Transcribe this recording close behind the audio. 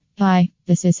Hi,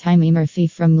 this is Jaime Murphy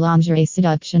from Lingerie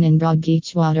Seduction in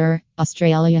Broadbeachwater,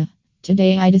 Australia.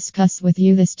 Today I discuss with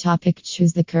you this topic: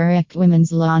 choose the correct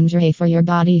women's lingerie for your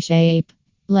body shape.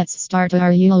 Let's start.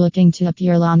 Are you looking to up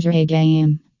your lingerie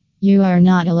game? You are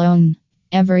not alone.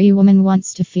 Every woman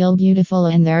wants to feel beautiful,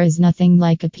 and there is nothing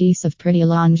like a piece of pretty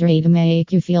lingerie to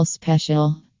make you feel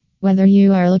special. Whether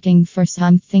you are looking for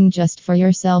something just for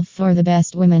yourself or the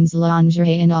best women's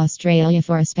lingerie in Australia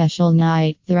for a special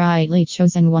night, the rightly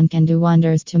chosen one can do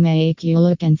wonders to make you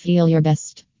look and feel your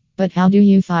best. But how do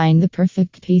you find the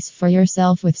perfect piece for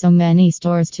yourself with so many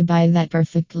stores to buy that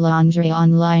perfect lingerie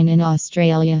online in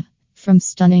Australia? From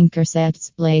stunning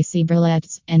corsets, lacy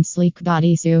bralettes, and sleek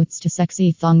bodysuits to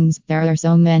sexy thongs, there are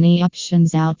so many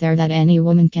options out there that any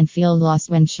woman can feel lost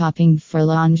when shopping for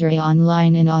lingerie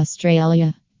online in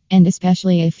Australia. And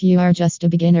especially if you are just a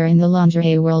beginner in the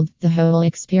lingerie world, the whole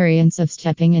experience of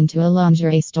stepping into a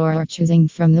lingerie store or choosing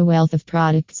from the wealth of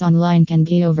products online can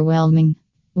be overwhelming.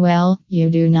 Well, you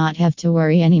do not have to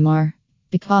worry anymore.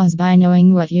 Because by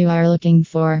knowing what you are looking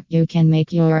for, you can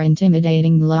make your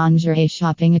intimidating lingerie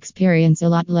shopping experience a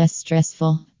lot less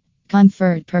stressful.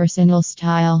 Comfort, personal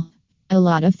style. A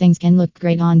lot of things can look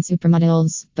great on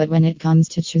supermodels, but when it comes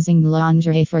to choosing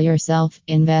lingerie for yourself,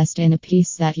 invest in a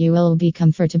piece that you will be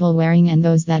comfortable wearing and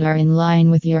those that are in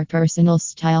line with your personal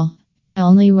style.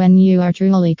 Only when you are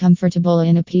truly comfortable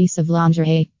in a piece of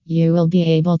lingerie, you will be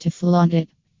able to flaunt it.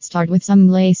 Start with some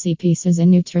lacy pieces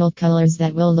in neutral colors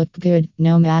that will look good,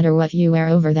 no matter what you wear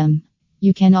over them.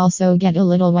 You can also get a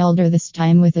little wilder this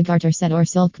time with a garter set or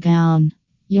silk gown.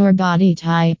 Your body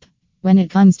type. When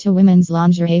it comes to women's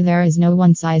lingerie, there is no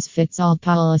one-size-fits-all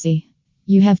policy.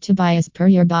 You have to buy as per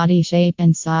your body shape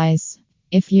and size.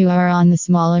 If you are on the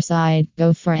smaller side,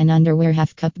 go for an underwear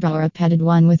half-cup bra or a padded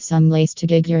one with some lace to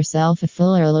give yourself a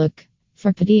fuller look.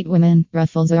 For petite women,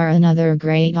 ruffles are another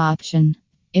great option.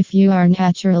 If you are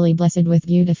naturally blessed with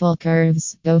beautiful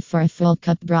curves, go for a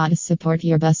full-cup bra to support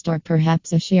your bust, or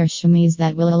perhaps a sheer chemise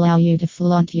that will allow you to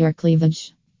flaunt your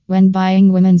cleavage. When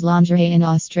buying women's lingerie in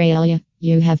Australia,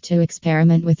 you have to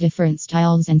experiment with different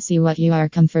styles and see what you are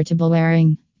comfortable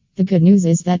wearing. The good news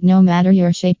is that no matter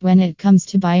your shape, when it comes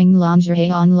to buying lingerie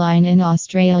online in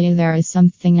Australia, there is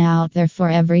something out there for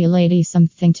every lady,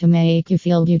 something to make you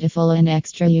feel beautiful and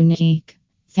extra unique.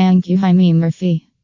 Thank you, Jaime Murphy.